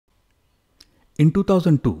In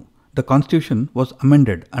 2002, the Constitution was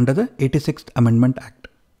amended under the 86th Amendment Act,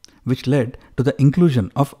 which led to the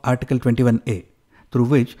inclusion of Article 21A, through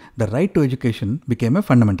which the right to education became a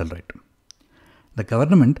fundamental right. The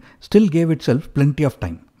government still gave itself plenty of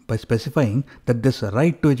time by specifying that this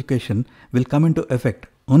right to education will come into effect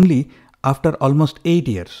only after almost 8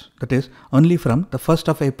 years, that is, only from the 1st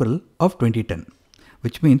of April of 2010,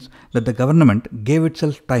 which means that the government gave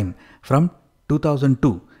itself time from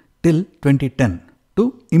 2002 till 2010 to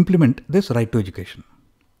implement this right to education.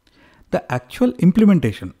 The actual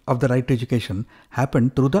implementation of the right to education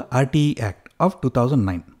happened through the RTE Act of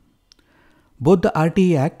 2009. Both the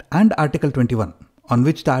RTE Act and Article 21, on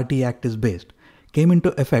which the RTE Act is based, came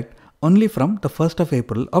into effect only from the 1st of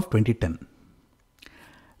April of 2010.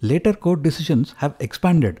 Later court decisions have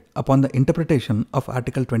expanded upon the interpretation of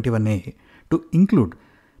Article 21A to include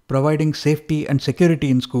providing safety and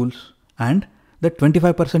security in schools and the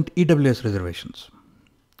 25% EWS reservations.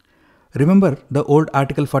 Remember the old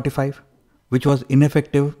Article 45, which was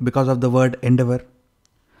ineffective because of the word endeavor?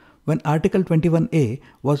 When Article 21A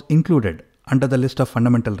was included under the list of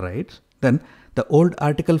fundamental rights, then the old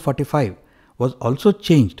Article 45 was also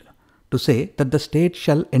changed to say that the state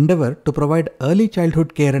shall endeavor to provide early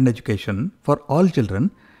childhood care and education for all children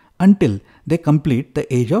until they complete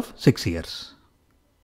the age of 6 years.